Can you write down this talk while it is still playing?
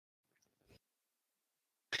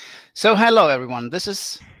So hello everyone, this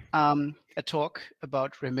is a talk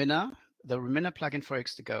about Remmina, the Remmina plugin for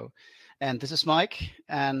X2Go. And this is Mike,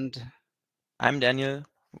 and I'm Daniel.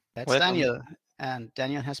 that's Welcome. Daniel. And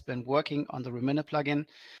Daniel has been working on the Remmina plugin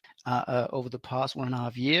over the past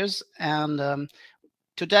 1.5 years. And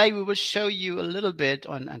today we will show you a little bit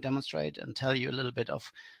and demonstrate and tell you a little bit of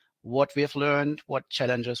what we have learned, what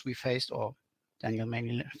challenges we faced, or Daniel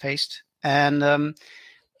mainly faced, and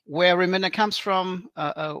where Remmina comes from,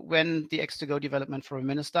 when the X2Go development for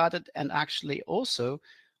Remmina started, and actually also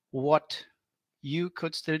what you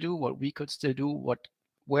could still do, what we could still do,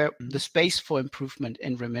 where the space for improvement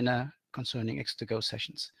in Remmina concerning X2Go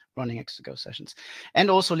sessions, running X2Go sessions, and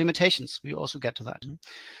also limitations. We also get to that.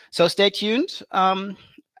 So stay tuned.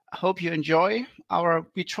 Hope you enjoy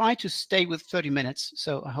we try to stay with 30 minutes.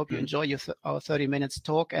 So I hope you enjoy our 30 minutes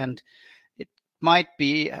talk, and it might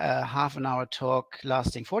be a half an hour talk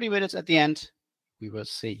lasting 40 minutes at the end. We will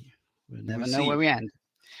see. We'll never know where we end.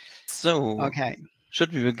 So, okay.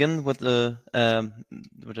 Should we begin with the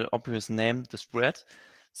obvious name, the spread?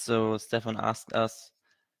 So Stefan asked us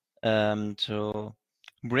to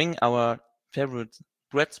bring our favorite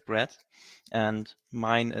bread spread, and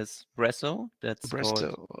mine is Bresso. That's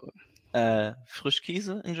called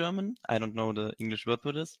Frischkäse in German. I don't know the English word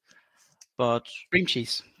for this, but cream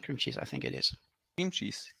cheese. Cream cheese, I think it is. Cream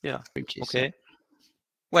cheese, yeah. Cream cheese. Okay. Yeah.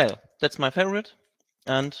 Well, that's my favorite,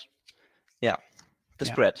 and yeah, the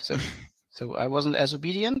spread. So I wasn't as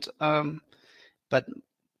obedient, but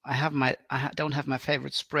I don't have my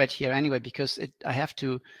favorite spread here anyway, because I have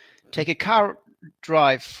to take a car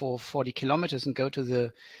drive for 40 kilometers and go to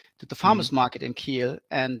the farmers market in Kiel,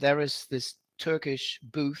 and there is this Turkish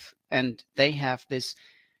booth, and they have this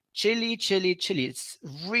chili. It's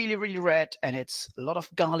really, really red, and it's a lot of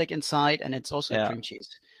garlic inside, and it's also cream cheese.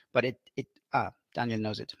 But Daniel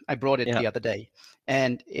knows it. I brought it the other day,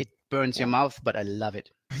 and it burns your mouth, but I love it.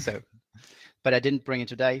 So, but I didn't bring it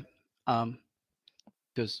today,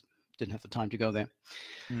 because didn't have the time to go there.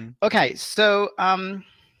 Okay, so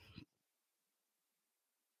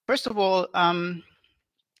first of all,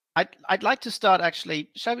 I'd like to start actually.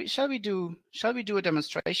 Shall we do a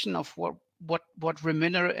demonstration of what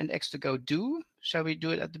Remmina and X2Go do? Shall we do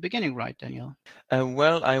it at the beginning, right, Daniel?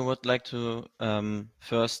 Well, I would like to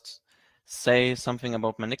first say something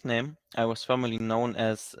about my nickname. I was formerly known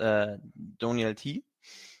as Doniel T,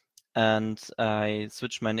 and I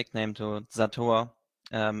switched my nickname to Zatoa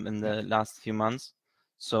in the last few months.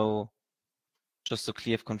 So just to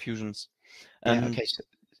clear confusions. Yeah, okay. So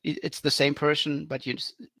it's the same person, but you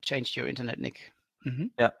changed your internet nick.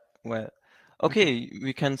 Yeah, well, okay,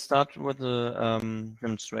 we can start with the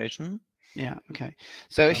demonstration. Yeah, okay.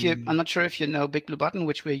 So if I'm not sure if you know Big Blue Button,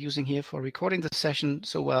 which we're using here for recording the session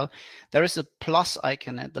so well, there is a plus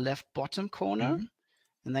icon at the left bottom corner,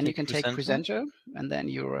 and then you can take presenter, and then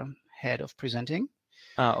you're ahead of presenting.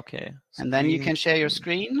 Okay. And then you can share your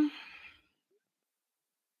screen.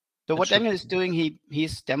 So what Daniel is doing,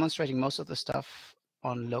 he's demonstrating most of the stuff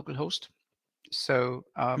on localhost. So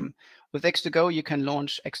with X2Go, you can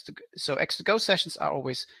launch X2Go. So X2Go sessions are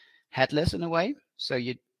always headless in a way. So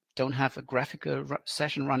you don't have a graphical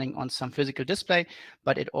session running on some physical display,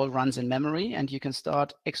 but it all runs in memory. And you can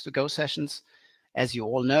start X2Go sessions, as you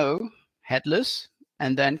all know, headless,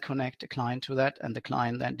 and then connect a client to that, and the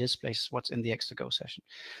client then displays what's in the X2Go session.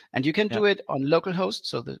 And you can do it on localhost.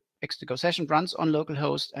 So the X2Go session runs on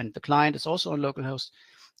localhost, and the client is also on localhost.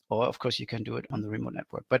 Or of course, you can do it on the remote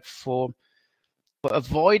network. But for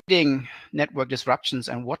avoiding network disruptions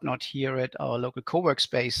and whatnot, here at our local co-work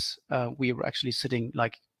space, we were actually sitting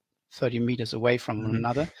like 30 meters away from one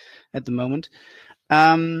another at the moment.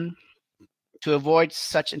 To avoid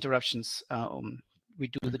such interruptions, we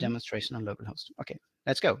do the demonstration on localhost. Okay,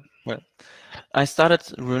 let's go. Well, I started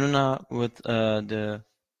Remmina with the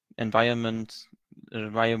environment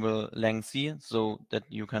variable lang C, so that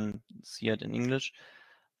you can see it in English.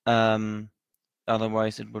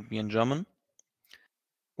 Otherwise, it would be in German.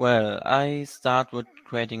 Well, I start with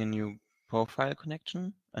creating a new profile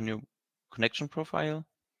connection, a new connection profile.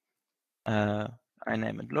 I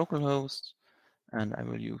name it localhost, and I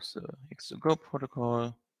will use the X2Go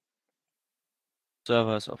protocol.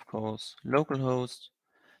 Servers, of course, localhost,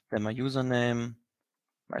 then my username,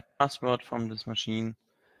 my password from this machine,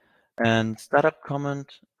 and startup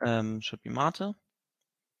comment should be Mate.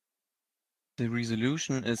 The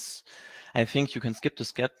resolution is, I think you can skip the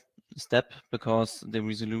step because the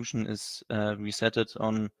resolution is resetted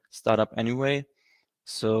on startup anyway,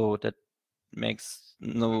 so that makes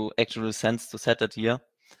no actual sense to set it here.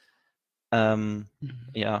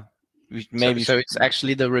 Yeah. Maybe so it's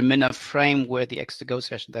actually the Remmina frame where the X2Go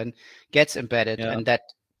session then gets embedded, and that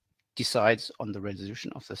decides on the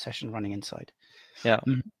resolution of the session running inside. Yeah.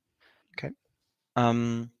 Okay.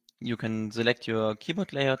 You can select your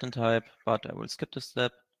keyboard layout and type, but I will skip this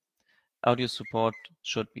step. Audio support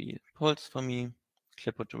should be pulse for me.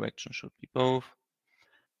 Clipboard direction should be both.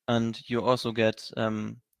 And you also get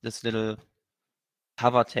this little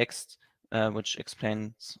cover text, which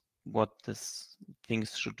explains what these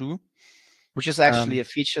things should do. Which is actually a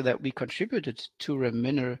feature that we contributed to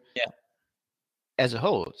Remmina as a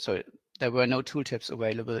whole. So there were no tooltips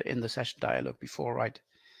available in the session dialog before, right?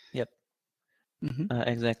 Yep.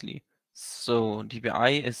 Exactly. So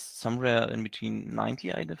DPI is somewhere in between 90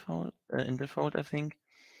 in default, I think.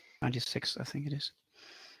 96, I think it is.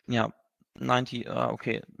 Yeah, 90.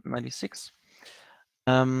 Okay, 96.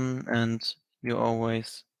 And you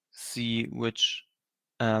always see which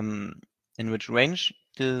in which range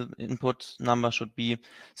the input number should be.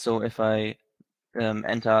 So if I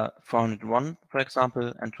enter 401, for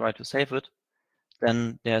example, and try to save it,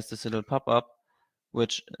 then there's this little pop-up,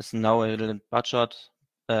 which is now a little butchered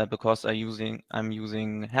because I'm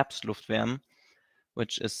using Herbstluftwärme,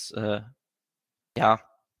 which is yeah,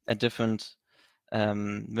 a different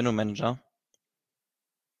window manager.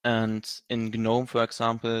 And in GNOME, for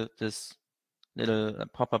example, this little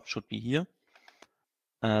pop-up should be here.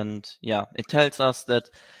 And yeah, it tells us that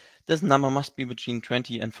this number must be between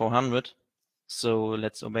 20 and 400. So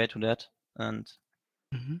let's obey to that and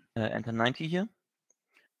enter 90 here.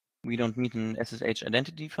 We don't need an SSH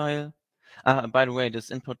identity file. By the way,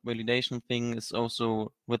 this input validation thing is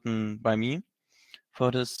also written by me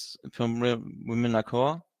for this from Remmina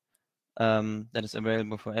core. That is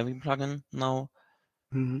available for every plugin now.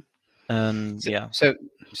 And yeah. So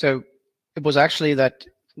it was actually that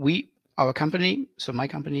our company, so my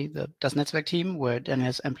company, the Das Netzwerk team, where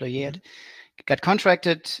Daniel's employee had, got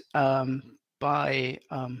contracted by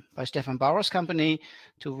Stefan Bauer's company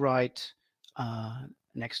to write an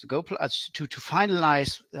X2Go to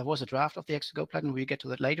finalize. There was a draft of the X2Go plugin. We'll get to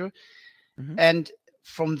that later. And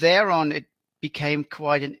from there on, it became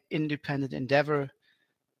quite an independent endeavor,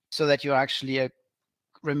 so that you're actually a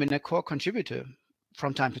Remmina core contributor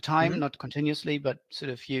from time to time, not continuously, but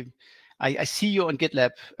sort of I see you on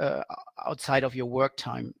GitLab outside of your work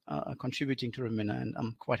time contributing to Remmina, and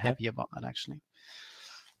I'm quite happy about that, actually.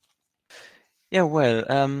 Yeah, well,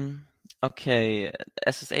 okay,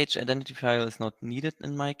 SSH identity file is not needed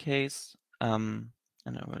in my case, and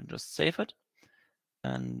I will just save it,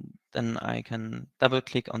 and then I can double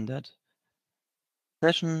click on that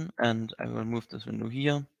session, and I will move this window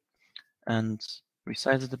here and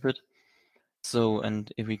resize it a bit. So,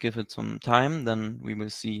 and if we give it some time, then we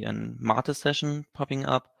will see an Mate session popping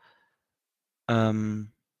up. Yeah.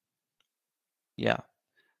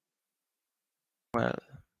 Well,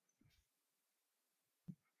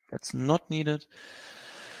 that's not needed.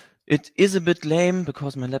 It is a bit lame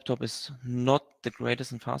because my laptop is not the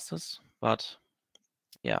greatest and fastest, but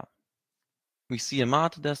yeah. We see a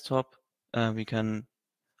Mate desktop. We can,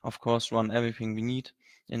 of course, run everything we need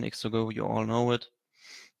in X2Go. You all know it.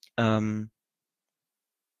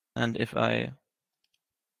 And if I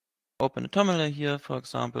open a terminal here, for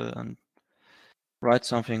example, and write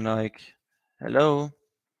something like hello,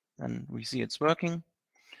 and we see it's working.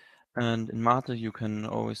 And in Mate, you can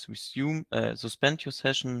always suspend your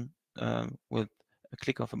session with a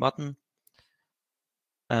click of a button,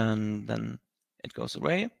 and then it goes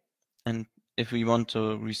away. And if we want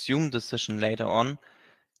to resume the session later on,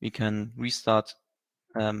 we can restart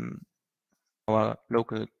our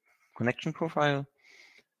local connection profile,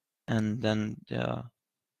 and then there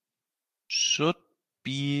should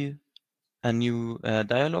be a new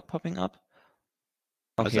dialog popping up.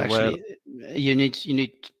 Okay, actually, you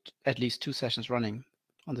need at least 2 sessions running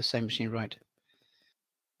on the same machine, right?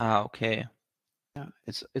 Okay. Yeah,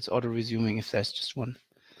 it's auto resuming if there's just one.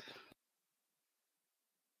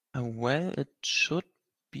 Well, it should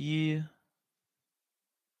be.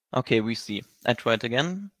 Okay, we see. I try it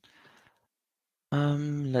again.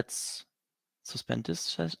 Let's suspend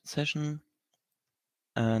this session.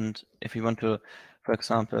 And if we want to, for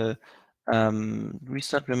example,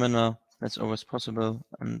 restart Remmina, that's always possible.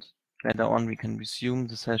 And later on, we can resume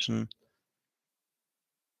the session.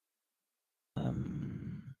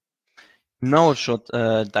 Now should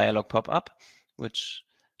a dialog pop up, which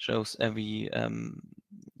shows every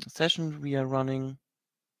session we are running.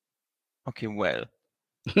 Okay, well.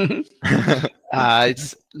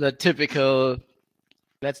 It's the typical,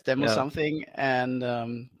 let's demo something,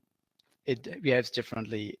 and it behaves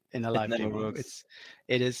differently in a live demo. Works.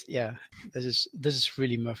 It is, yeah. This is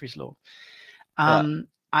really Murphy's law.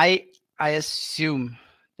 I assume,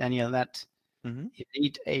 Daniel, that you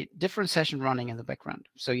need a different session running in the background.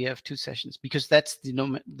 So you have two sessions, because that's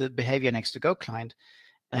the behavior next to Go client,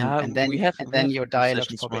 and then your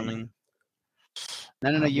dialogues pop in.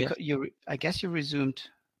 No. I guess you resumed.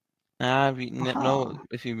 No,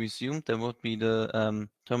 if you resumed, there would be the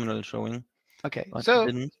terminal showing. Okay, so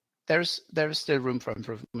there's still room for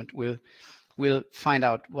improvement. We'll find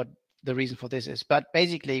out what the reason for this is. But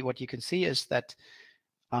basically, what you can see is that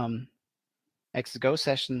X2Go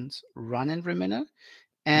sessions run in Remmina,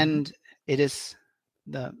 and it is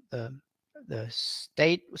the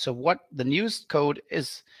state. So what the news code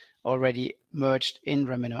is already merged in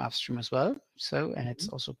Remmina upstream as well. So, and it's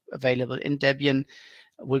also available in Debian.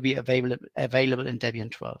 Will be available in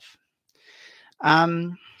Debian 12.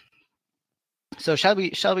 So shall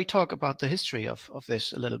we talk about the history of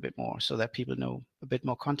this a little bit more, so that people know a bit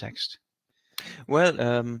more context?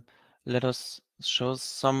 Well, let us show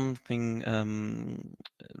something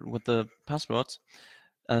with the passwords,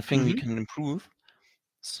 a thing we can improve.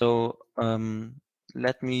 So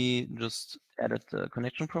let me just edit the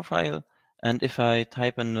connection profile, and if I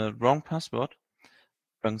type in the wrong password,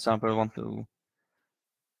 for example, I want to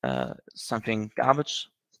something garbage,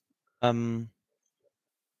 then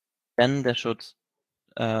there should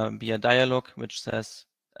be a dialog which says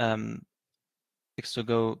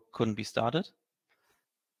X2Go couldn't be started.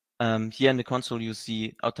 Here in the console, you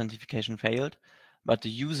see authentication failed, but the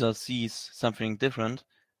user sees something different.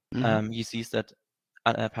 He sees that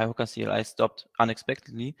Pi-hooker CLI stopped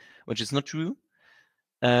unexpectedly, which is not true.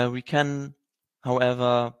 We can,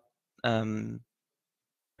 however,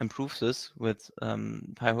 improve this with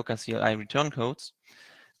Pi-hooker CLI return codes.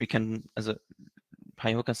 We can, as a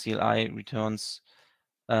Pi-hooker CLI returns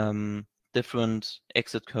different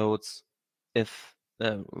exit codes if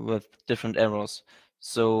with different errors.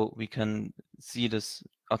 So we can see this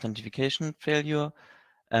authentication failure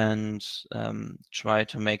and try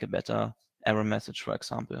to make a better error message, for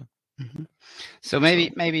example. So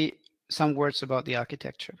maybe some words about the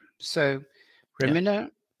architecture. So Remmina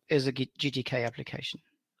is a GTK application,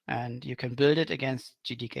 and you can build it against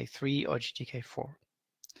GTK3 or GTK4.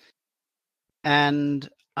 And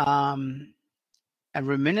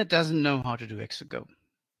Remmina doesn't know how to do X2Go.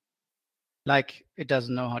 Like it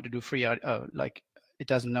doesn't know how to do it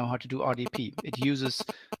doesn't know how to do RDP. It uses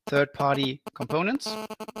third-party components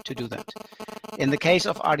to do that. In the case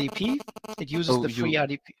of RDP, it uses the free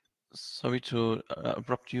RDP. Sorry to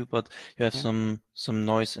abrupt you, but you have some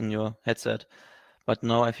noise in your headset. But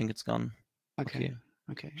now I think it's gone. Okay.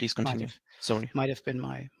 Please continue. Sorry. Might have been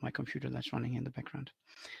my computer that's running in the background.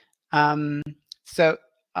 So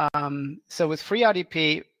with free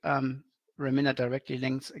RDP, Remmina directly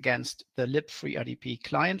links against the libfreeRDP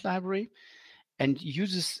client library and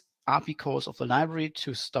uses API calls of the library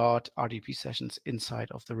to start RDP sessions inside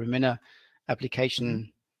of the Remmina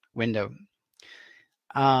application window.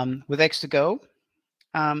 With X2Go,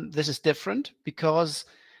 this is different because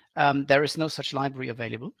there is no such library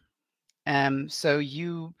available. So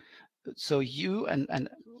you and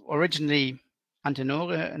originally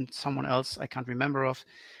Antenore and someone else I can't remember of,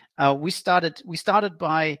 we started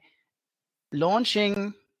by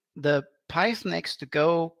launching the Python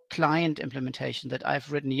X2Go client implementation that I've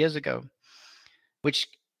written years ago, which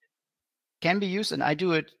can be used, and I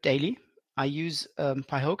do it daily. I use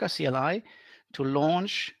Pi-hooker CLI to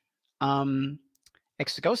launch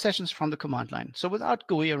X2Go sessions from the command line. So without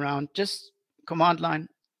GUI around, just command line,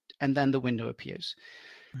 and then the window appears.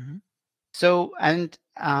 So, and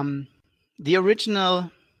the original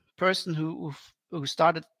person who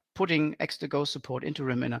started putting X2Go support into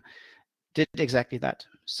Remmina did exactly that.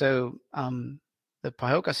 So the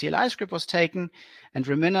Pi-hooker CLI script was taken, and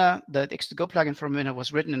Remmina, the X2Go plugin for Remmina,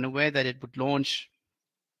 was written in a way that it would launch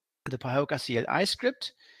the Pi-hooker CLI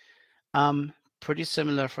script. Pretty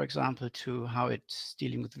similar, for example, to how it's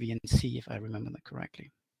dealing with VNC, if I remember that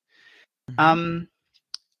correctly.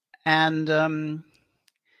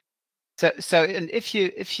 So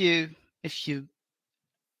if you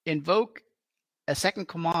invoke a second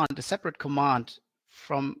command, a separate command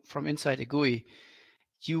from inside a GUI,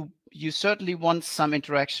 you certainly want some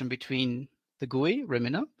interaction between the GUI,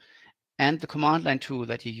 Remmina, and the command line tool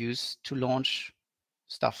that you use to launch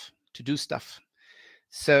stuff, to do stuff.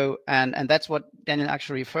 So, and that's what Daniel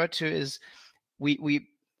actually referred to is we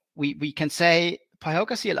can say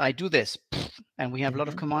Pi-hooker CLI do this, and we have a lot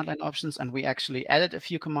of command line options, and we actually added a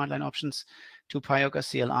few command line options to Pi-hooker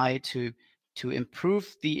CLI to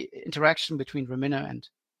improve the interaction between Remmina and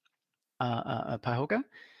Pi-hooker.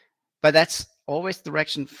 But that's always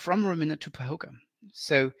direction from Remmina to Pi-hooker.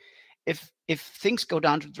 So if things go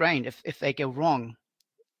down the drain, if they go wrong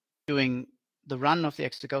during the run of the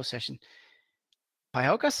X2Go session,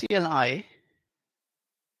 Pyoka CLI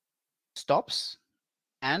stops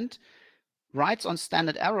and writes on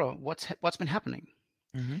standard error what's been happening.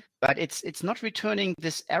 But it's not returning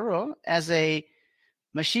this error as a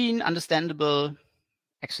machine understandable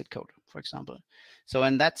exit code, for example. So,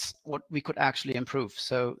 and that's what we could actually improve.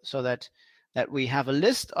 So that we have a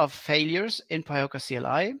list of failures in Pyoka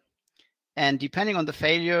CLI, and depending on the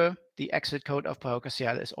failure, the exit code of Pyoka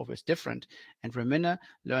CLI is always different, and Remmina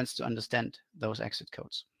learns to understand those exit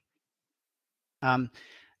codes.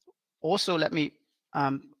 Also, let me,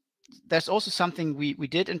 there's also something we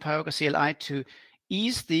did in Pyoka CLI to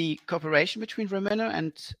ease the cooperation between Remmina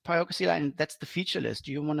and Pyoka CLI, and that's the feature list.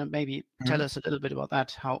 Do you want to maybe tell us a little bit about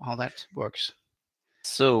that, how that works?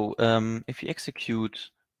 So if you execute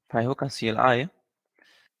Pyoka CLI,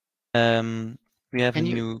 we have a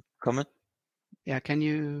new commit. Yeah, can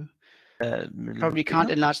you probably can't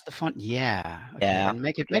enlarge the font? Yeah. Okay. Yeah. And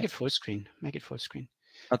make it full screen. Make it full screen.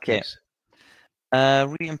 Okay.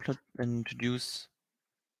 We introduce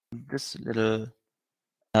this little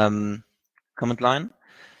command line.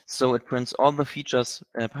 So it prints all the features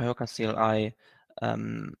Pyoka CLI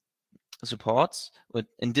supports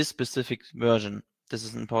in this specific version. This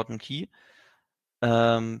is an important key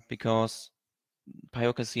because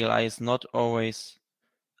Pyoka CLI is not always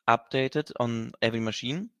updated on every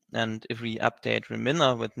machine. And if we update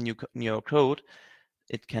Remmina with new code,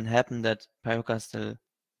 it can happen that Pyoka is still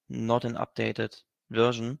not an updated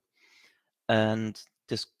version, and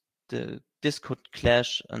this could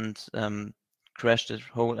clash and crash the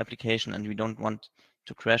whole application. And we don't want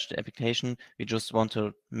to crash the application. We just want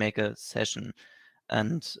to make a session,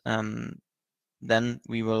 and then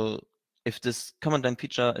we will, if this command line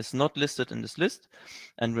feature is not listed in this list,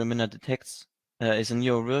 and Remmina detects is a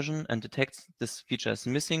newer version and detects this feature is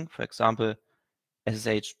missing, for example,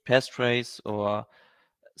 SSH passphrase or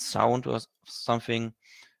sound or something,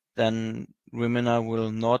 then Remmina will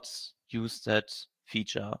not use that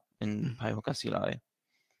feature in Pyoka CLI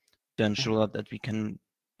to ensure that we can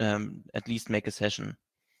at least make a session,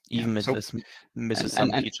 even if this misses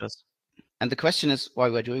some features. And the question is why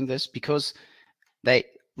we're doing this, because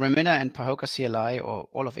Remmina and Pyoka CLI, or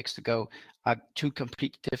all of X2Go, are two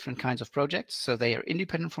completely different kinds of projects. So they are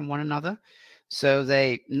independent from one another. So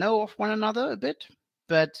they know of one another a bit,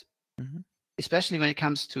 but especially when it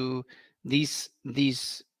comes to these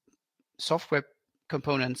software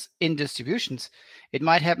components in distributions, it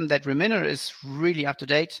might happen that Remmina is really up to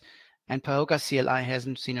date and Pyoka CLI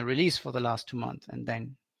hasn't seen a release for the last 2 months. And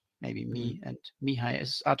then maybe me and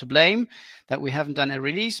Mihai are to blame that we haven't done a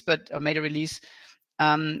release, but made a release.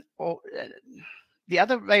 Or the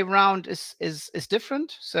other way around is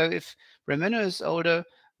different. So if Remmina is older,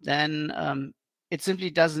 then it simply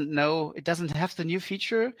doesn't know, it doesn't have the new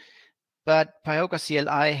feature, but Pyoka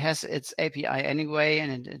CLI has its API anyway,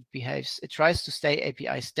 and it tries to stay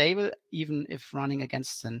API stable, even if running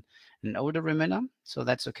against an older Remmina. So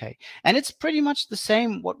that's okay. And it's pretty much the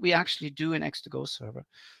same what we actually do in X2Go server.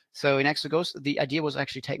 So in X2Go, the idea was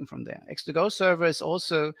actually taken from there. X2Go server has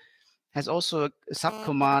also a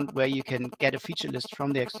subcommand where you can get a feature list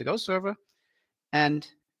from the X2Go server, and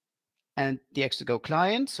the X2Go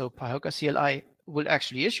client, so Pyoka CLI, will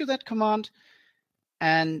actually issue that command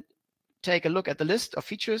and take a look at the list of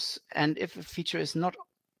features. And if a feature is not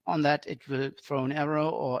on that, it will throw an error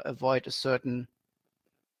or avoid a certain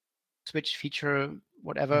switch feature,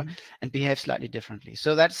 whatever, and behave slightly differently.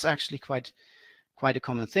 So that's actually quite a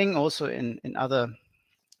common thing also in other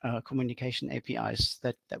communication APIs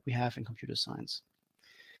that we have in computer science.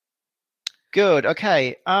 Good.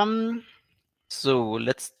 Okay. So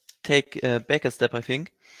let's take back a step. I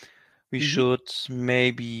think we should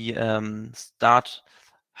maybe start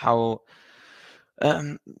how.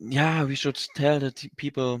 We should tell the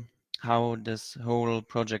people how this whole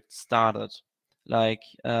project started. Like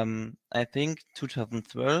I think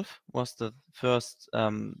 2012 was the first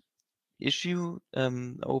issue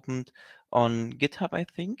opened on GitHub, I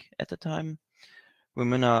think, at the time.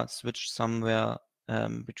 Remmina switched somewhere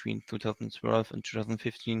between 2012 and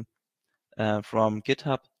 2015 from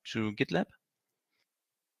GitHub to GitLab.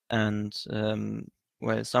 And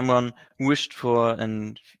someone wished for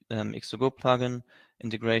an X2Go plugin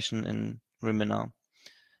integration in Remmina.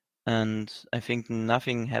 And I think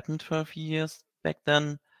nothing happened for a few years back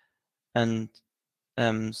then. And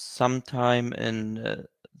sometime in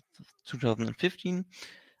 2015,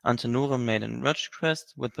 Antenore made a merge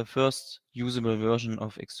request with the first usable version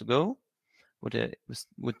of X2Go with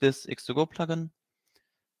this X2Go plugin.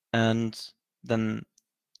 And then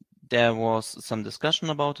there was some discussion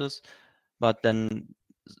about this, but then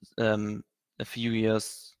a few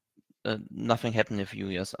years, nothing happened a few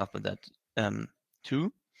years after that.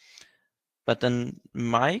 2. But then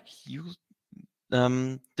Mike, you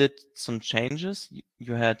did some changes.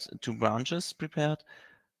 You had 2 branches prepared,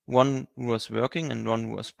 one was working and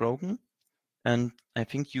one was broken. And I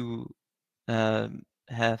think you deleted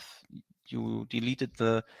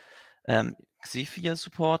the Xephir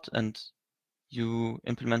support and you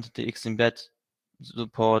implemented the Xembed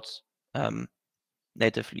support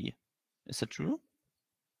natively. Is that true?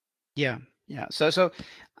 Yeah. So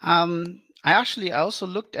I also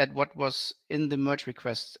looked at what was in the merge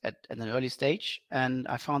request at an early stage, and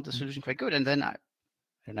I found the solution quite good. And then I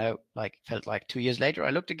don't know, felt like 2 years later,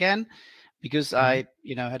 I looked again because I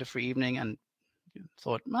had a free evening and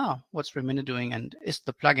thought, wow, what's Remmina doing? And is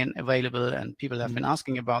the plugin available? And people have been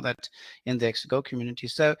asking about that in the X2Go community.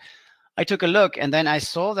 So I took a look, and then I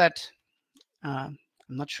saw that I'm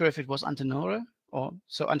not sure if it was Antenore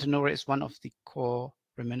so Antenore is one of the core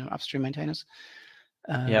Remmina upstream maintainers.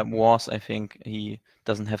 Yeah, was, I think. He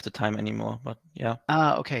doesn't have the time anymore, but yeah.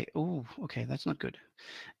 Okay. Oh, okay. That's not good.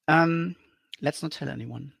 Let's not tell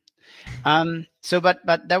anyone.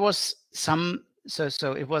 But there was some,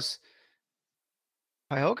 so it was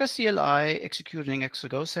Pyoka CLI executing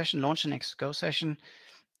X2Go session, launching X2Go session,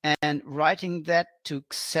 and writing that to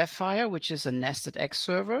Xephir, which is a nested X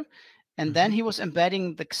server. And then he was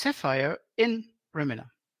embedding the Xephir in Remmina.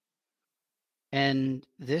 And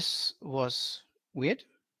this was weird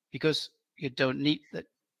because you don't need the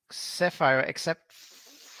Xephir except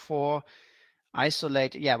for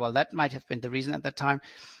isolate. Yeah, well, that might have been the reason at that time.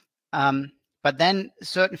 But then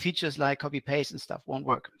certain features like copy paste and stuff won't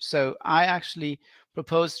work. So I actually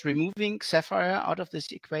proposed removing Xephir out of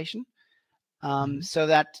this equation so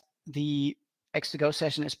that the X2Go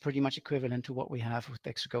session is pretty much equivalent to what we have with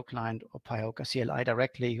the X2Go client or Pyoka CLI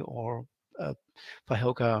directly or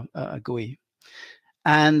Pyoka GUI.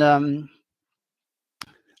 And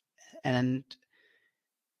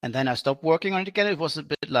then I stopped working on it again. It was a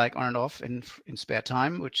bit like on and off in spare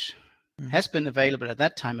time, which has been available at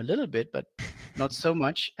that time a little bit, but not so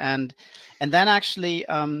much. And then actually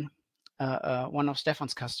one of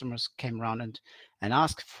Stefan's customers came around and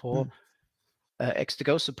asked for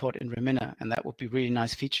X2Go support in Remmina, and that would be a really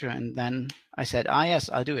nice feature. And then I said, yes,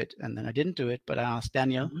 I'll do it. And then I didn't do it, but I asked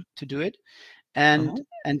Daniel to do it. And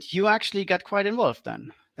you actually got quite involved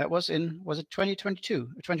then. That was it 2022,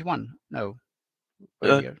 21? No.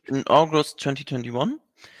 In August 2021.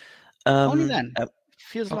 Only then.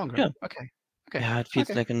 Feels longer. Yeah. Okay. Yeah, it feels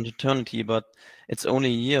like an eternity, but it's only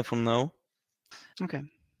a year from now. Okay.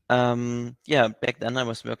 Yeah, back then I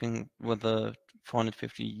was working with a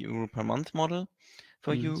 450 euro per month model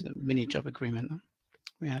for you. It's a mini job agreement.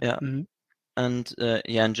 Yeah. And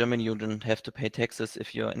yeah, in Germany you don't have to pay taxes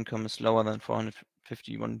if your income is lower than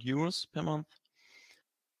 451 euros per month.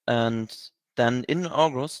 And then in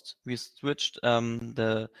August we switched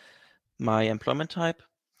my employment type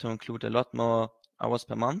to include a lot more hours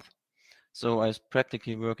per month. So I was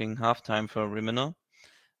practically working half-time for Remmina.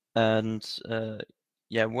 And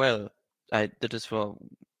yeah, well, I did this for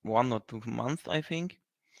 1 or 2 months, I think,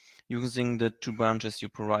 using the 2 branches you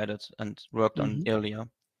provided and worked on earlier.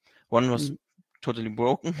 One was totally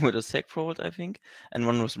broken with a seg fault, I think, and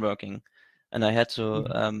one was working. And I had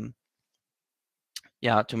to,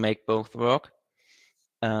 yeah, to make both work.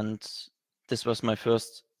 And this was my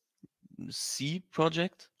first C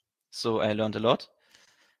project, so I learned a lot.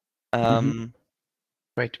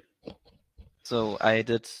 Great. So I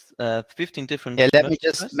did 15 different. Yeah, let me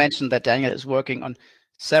just mention that Daniel is working on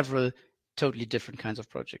several totally different kinds of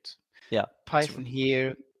projects. Yeah, Python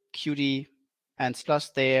here, Qt, and plus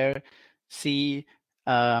there, C.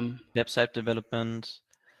 Website development.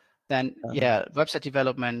 Then yeah, website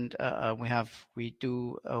development. We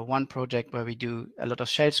do one project where we do a lot of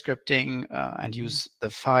shell scripting and use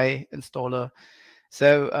the Phi installer.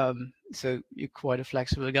 So so you're quite a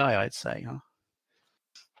flexible guy, I'd say, huh?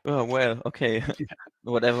 Oh well, okay.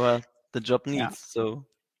 Whatever the job needs. So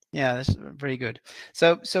yeah, that's very good.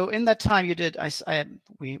 So in that time you did,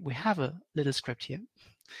 we have a little script here.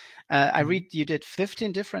 I read you did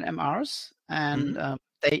 15 different MRs, and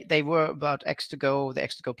they were about X2Go, the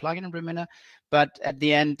X2Go plugin in Remmina, but at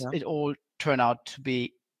the end it all turned out to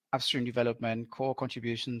be upstream development, core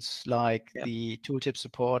contributions like the tooltip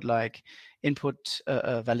support, like input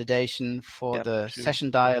validation for the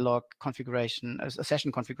session dialog configuration, a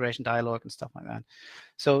session configuration dialog and stuff like that.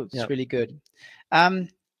 So it's really good.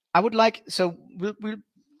 I would like, so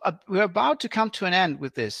we're about to come to an end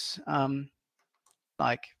with this.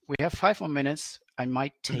 Like we have 5 more minutes. I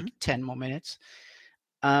might take 10 more minutes.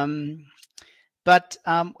 But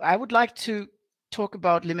I would like to talk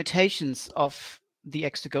about limitations of the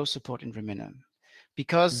X2Go support in Remmina,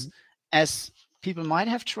 because as people might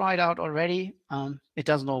have tried out already. It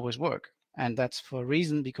doesn't always work. And that's for a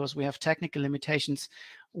reason, because we have technical limitations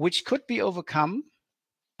which could be overcome,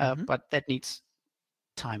 but that needs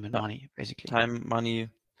time and money, basically. Time, money,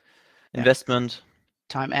 investment.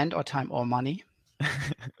 Time or money.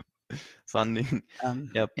 Funding.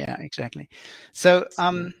 Yeah, exactly. So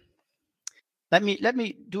let me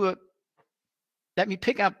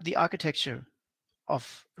pick up the architecture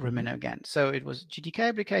of Remmina again. So it was GTK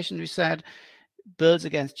application, we said, builds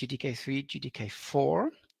against GTK3, GTK4.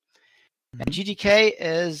 And GTK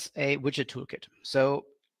is a widget toolkit. So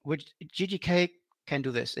GTK can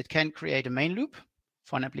do this. It can create a main loop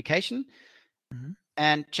for an application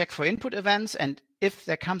and check for input events. And if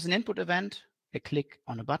there comes an input event, a click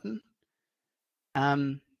on a button,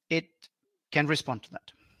 it can respond to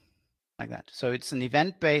that like that. So it's an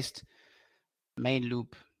event-based main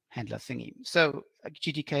loop handler thingy. So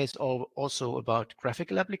GTK is also about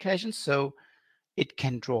graphical applications. So it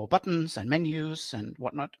can draw buttons and menus and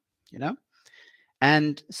whatnot, you know.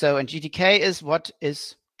 And GTK is what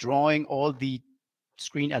is drawing all the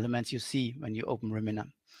screen elements you see when you open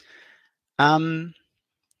Remmina.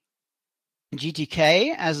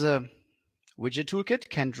 GTK as a widget toolkit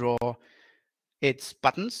can draw its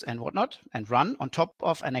buttons and whatnot and run on top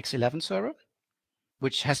of an X11 server,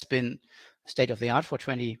 which has been state of the art for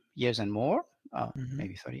 20 years and more,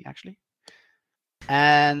 maybe 30 actually.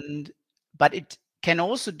 But it can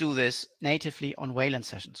also do this natively on Wayland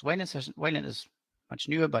sessions. Wayland is much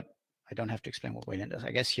newer, but I don't have to explain what Wayland is,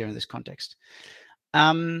 I guess, here in this context.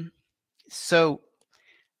 So,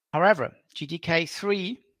 however,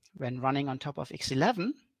 GTK3, when running on top of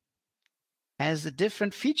X11, has a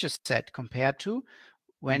different feature set compared to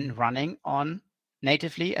when running on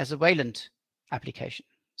natively as a Wayland application.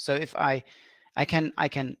 So if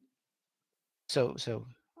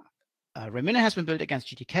Remmina has been built against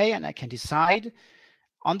GTK, and I can decide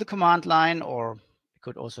on the command line, or we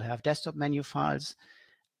could also have desktop menu files,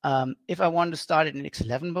 if I want to start it in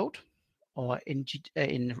X11 mode or in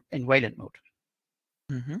Wayland mode.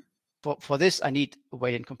 For this, I need a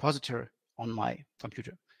Wayland compositor on my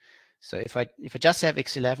computer. So if I just have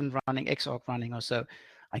X11 running, Xorg running, or so,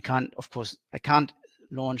 I can't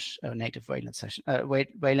launch a native Wayland session,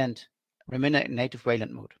 Wayland Remmina in native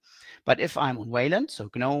Wayland mode. But if I'm on Wayland, so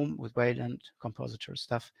GNOME with Wayland compositor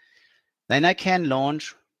stuff, then I can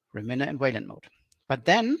launch Remmina in Wayland mode. But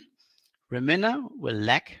then Remmina will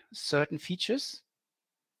lack certain features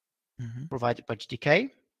provided by GTK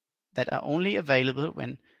that are only available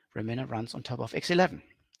when Remmina runs on top of X11.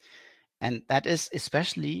 And that is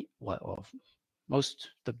especially,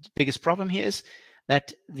 the biggest problem here is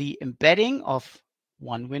that the embedding of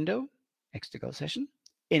one window, X2Go session,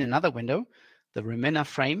 in another window, the Remmina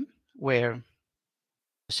frame where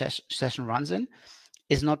the session runs in,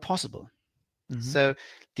 is not possible. So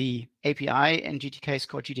the API in GTK is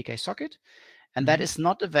called GTK socket, and that is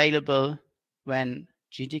not available when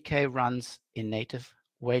GTK runs in native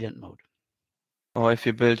Wayland mode. Or if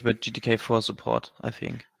you build with GTK4 support, I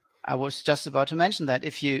think. I was just about to mention that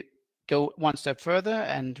if you go one step further,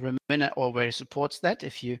 and Remmina already supports that,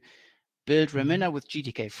 if you build Remmina with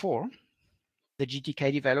GTK4, the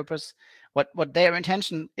GTK developers, what their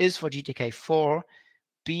intention is for GTK4,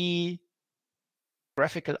 be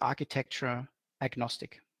graphical architecture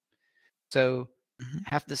agnostic. So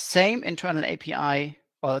have the same internal API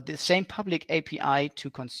or the same public API to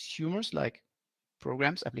consumers like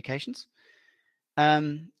programs, applications,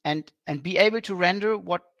 and be able to render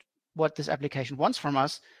what this application wants from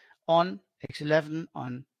us on X11,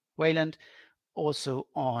 on Wayland, also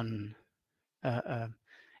on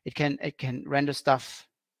it can render stuff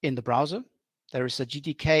in the browser. There is a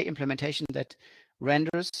GTK implementation that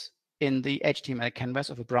renders in the HTML canvas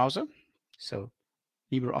of a browser. So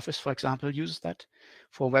LibreOffice, for example, uses that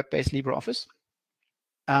for web-based LibreOffice.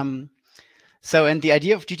 And the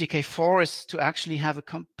idea of GTK4 is to actually have a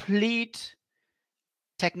complete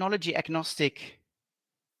technology agnostic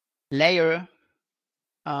layer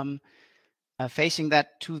facing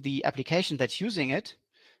that to the application that's using it,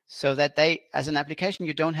 so that as an application,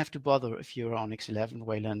 you don't have to bother if you're on X11,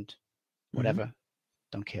 Wayland, whatever,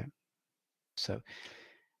 don't care. So,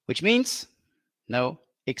 which means no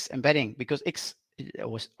X embedding, because X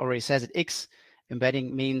already says it. X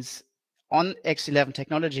embedding means on X11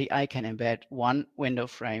 technology, I can embed one window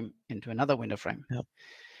frame into another window frame.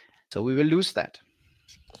 So we will lose that.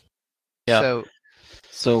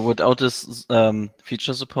 So without this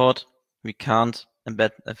feature support, we can't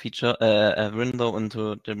embed a window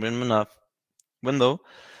into the Remmina window,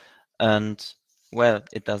 and well,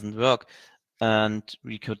 it doesn't work. And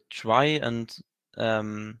we could try and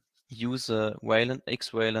use a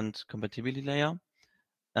X-Wayland compatibility layer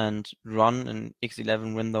and run an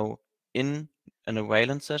X11 window in a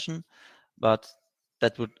Wayland session, but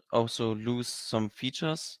that would also lose some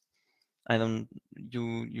features. You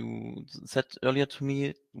said earlier to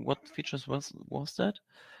me what features was that?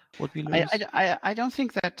 What we lose? I don't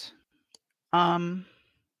think that.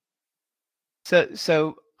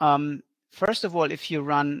 First of all, if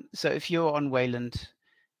you're on Wayland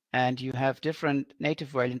and you have different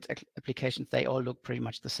native Wayland applications, they all look pretty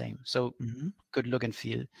much the same. So good look and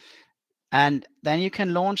feel. And then you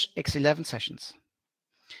can launch X11 sessions.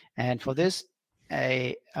 And for this,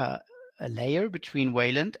 a layer between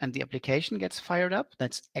Wayland and the application gets fired up.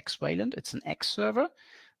 That's X-Wayland. It's an X server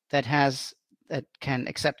that can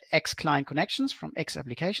accept X client connections from X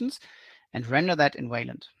applications and render that in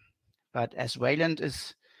Wayland. But as Wayland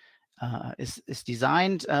is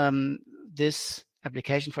designed, this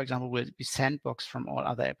application, for example, will be sandboxed from all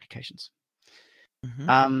other applications.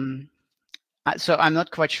 So I'm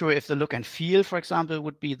not quite sure if the look and feel, for example,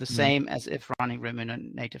 would be the same as if running Remmina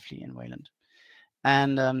natively in Wayland.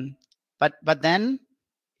 And but then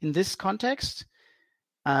in this context,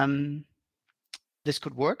 this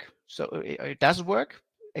could work. So it does work.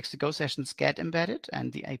 X2Go sessions get embedded,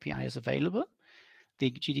 and the API is available,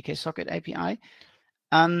 the GTK socket API.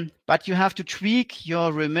 But you have to tweak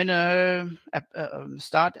your Remmina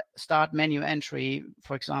start menu entry.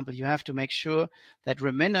 For example, you have to make sure that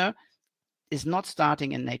Remmina is not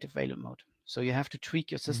starting in native Wayland mode. So you have to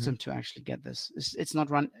tweak your system to actually get this. It's not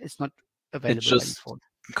available. It's just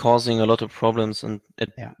causing a lot of problems, and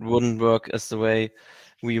it wouldn't work as the way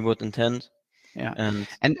we would intend. Yeah.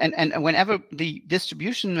 And whenever the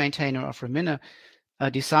distribution maintainer of Remmina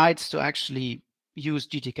decides to actually use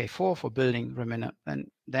GTK4 for building Remmina,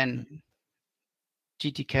 and then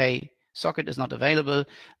GTK socket is not available,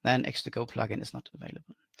 then X2Go plugin is not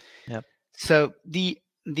available. Yep. So the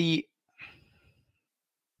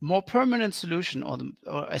more permanent solution or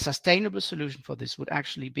a sustainable solution for this would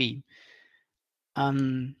actually be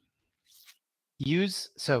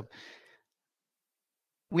so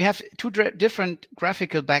we have two different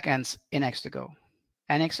graphical backends in X2Go: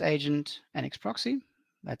 NX agent, NX proxy.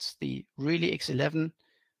 That's the really X11,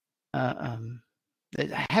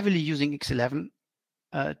 heavily using X11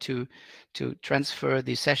 to transfer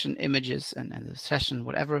the session images and the session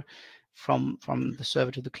whatever from the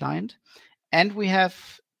server to the client. And we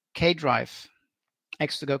have K-Drive,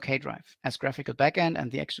 X2Go K-Drive as graphical backend,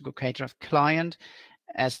 and the X2Go K-Drive client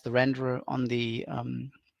as the renderer on the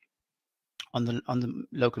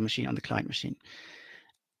local machine, on the client machine.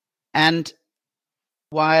 And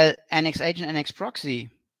while NX agent and NX proxy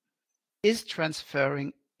is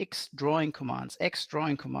transferring X drawing commands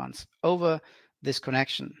over this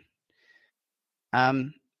connection,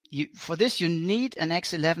 for this you need an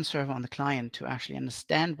X11 server on the client to actually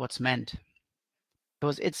understand what's meant,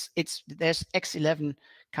 because there's X11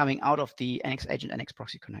 coming out of the NX agent NX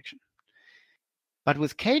proxy connection. But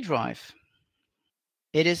with K-Drive,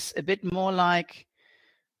 it is a bit more like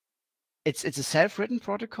it's a self-written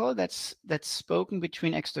protocol that's spoken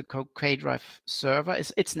between X2Go K-Drive server.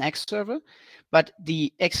 It's an X server, but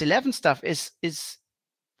the X11 stuff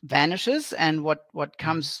vanishes, and what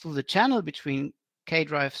comes through the channel between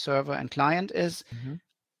K-Drive server and client is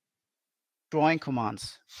drawing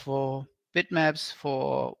commands for bitmaps,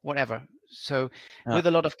 for whatever. So with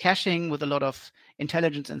a lot of caching, with a lot of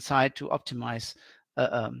intelligence inside to optimize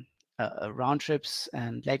round trips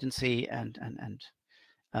and latency, and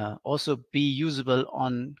also be usable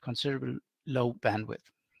on considerable low bandwidth.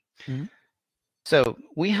 So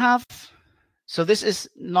this is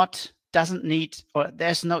doesn't need, or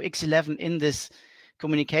there's no X11 in this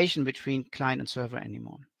communication between client and server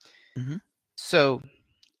anymore. So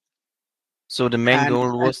the main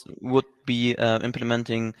goal would be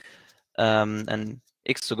implementing an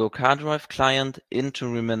X2Go K-Drive client into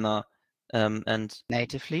Remmina and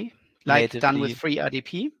natively, done with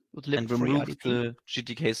FreeRDP, and remove the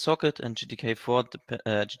GTK socket and GTK4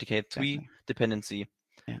 GTK3 dependency.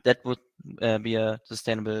 That would be a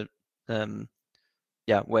sustainable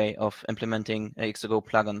way of implementing a X2Go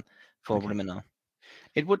plugin for Remmina.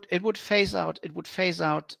 It would phase out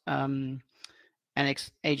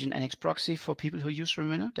NX agent, NX proxy for people who use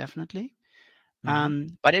Remmina, definitely.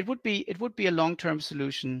 But it would be a long-term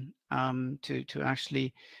solution to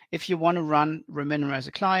actually, if you want to run Remmina as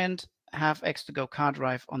a client, have X2Go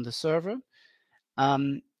K-Drive on the server,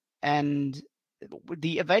 and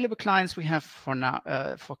the available clients we have for now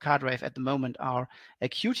for K-Drive at the moment are a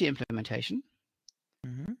Qt implementation,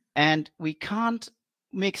 and we can't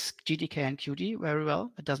mix GTK and Qt very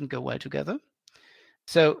well. It doesn't go well together.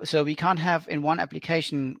 So we can't have in one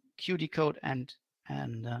application Qt code and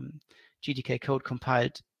GTK code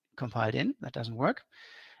compiled in. That doesn't work.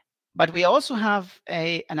 But we also have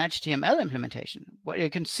an HTML implementation where you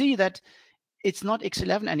can see that it's not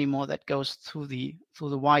X11 anymore that goes through the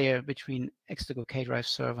wire between X2Go K-Drive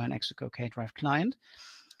server and X2Go K-Drive client.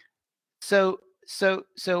 So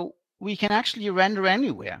we can actually render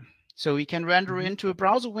anywhere. So we can render into a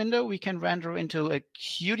browser window. We can render into a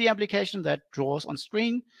Qt application that draws on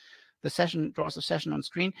screen. Draws the session on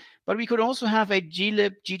screen. But we could also have a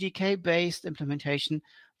glib GTK-based implementation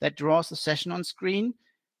that draws the session on screen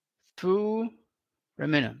through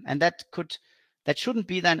Remmina. And that shouldn't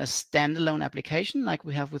be then a standalone application like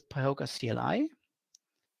we have with Pyoka CLI.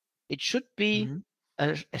 It should be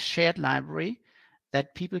a shared library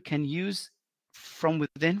that people can use from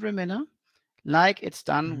within Remmina, like it's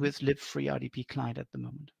done with libfreeRDP client at the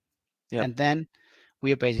moment. Yep. And then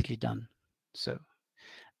we are basically done. So,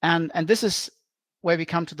 and this is where we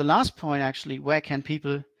come to the last point, actually. Where can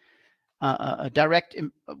people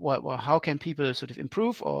how can people sort of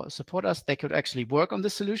improve or support us? They could actually work on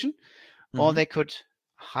this solution, or they could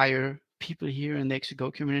hire people here in the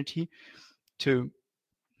X2Go community to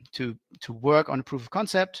work on a proof of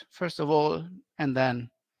concept first of all, and then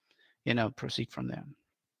proceed from there.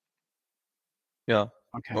 Yeah.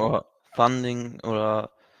 Okay. Or funding, or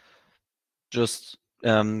just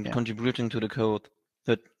contributing to the code.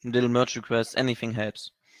 That little merge requests, anything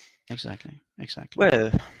helps. Exactly.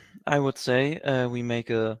 Well, I would say we make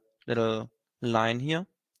a little line here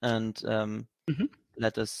and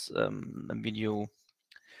let this video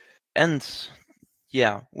end.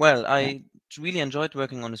 Yeah, well, I really enjoyed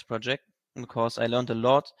working on this project because I learned a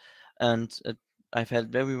lot, and I felt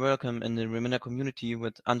very welcome in the Remmina community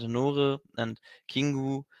with Antenore and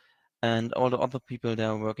Kingu and all the other people that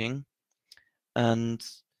are working. And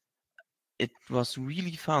it was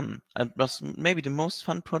really fun. It was maybe the most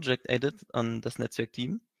fun project I did on this Netzwerk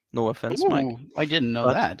team. No offense, Mike. I didn't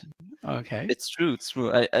know that. Okay. It's true.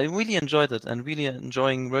 I really enjoyed it, and really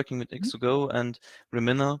enjoying working with X2Go and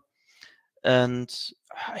Remmina. And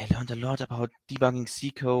I learned a lot about debugging C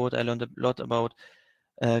code. I learned a lot about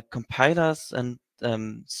compilers and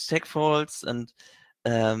segfaults and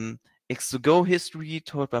X2Go history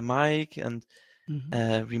told by Mike, and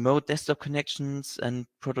remote desktop connections and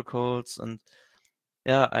protocols. And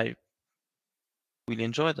yeah, I really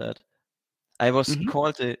enjoyed that. I was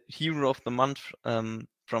called the hero of the month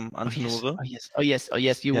from Antenore. Oh yes.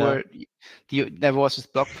 You were. There was this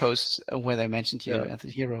blog post where they mentioned you as the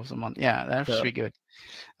hero of the month. Yeah, that's really good.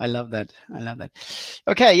 I love that.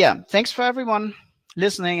 Okay, yeah. Thanks for everyone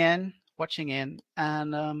listening in, watching in,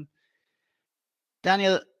 and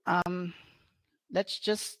Daniel. Let's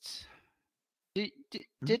just.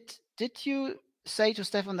 Did you say to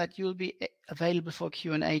Stefan that you'll be available for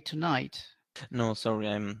Q&A tonight? No, sorry,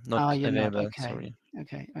 I'm not available. Okay. Sorry.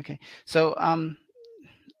 Okay. So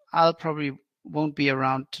I'll probably won't be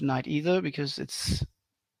around tonight either because it's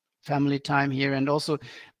family time here, and also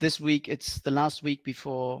this week it's the last week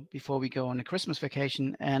before we go on a Christmas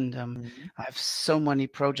vacation, and I have so many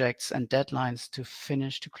projects and deadlines to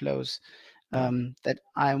finish, to close, that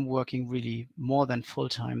I'm working really more than full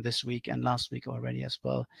time this week and last week already as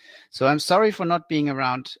well. So I'm sorry for not being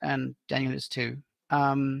around, and Daniel is too.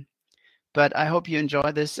 But I hope you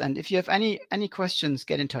enjoy this, and if you have any questions,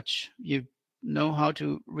 get in touch. You know how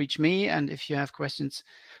to reach me, and if you have questions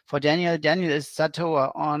for Daniel is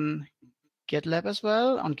Satoa on GitLab as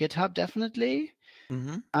well, on GitHub definitely.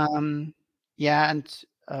 Yeah, and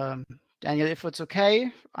Daniel, if it's okay,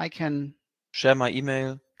 I can share my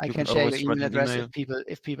email. I can share your email address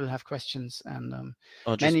if people have questions, and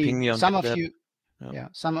or just ping me on some GitLab. of you. Yeah,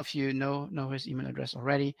 some of you know his email address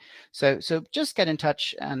already. So just get in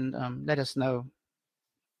touch and let us know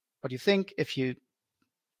what you think. If you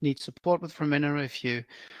need support with Remmina, if you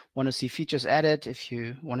want to see features added, if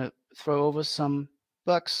you want to throw over some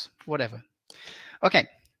bugs, whatever. Okay.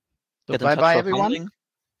 So bye everyone.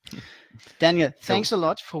 Daniel, thanks a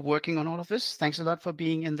lot for working on all of this. Thanks a lot for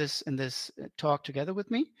being in this talk together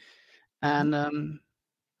with me. And it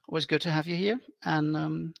was good to have you here.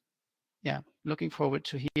 And yeah, looking forward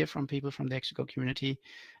to hear from people from the X2Go community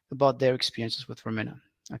about their experiences with Remmina.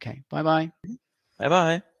 Okay, bye-bye.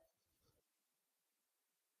 Bye-bye.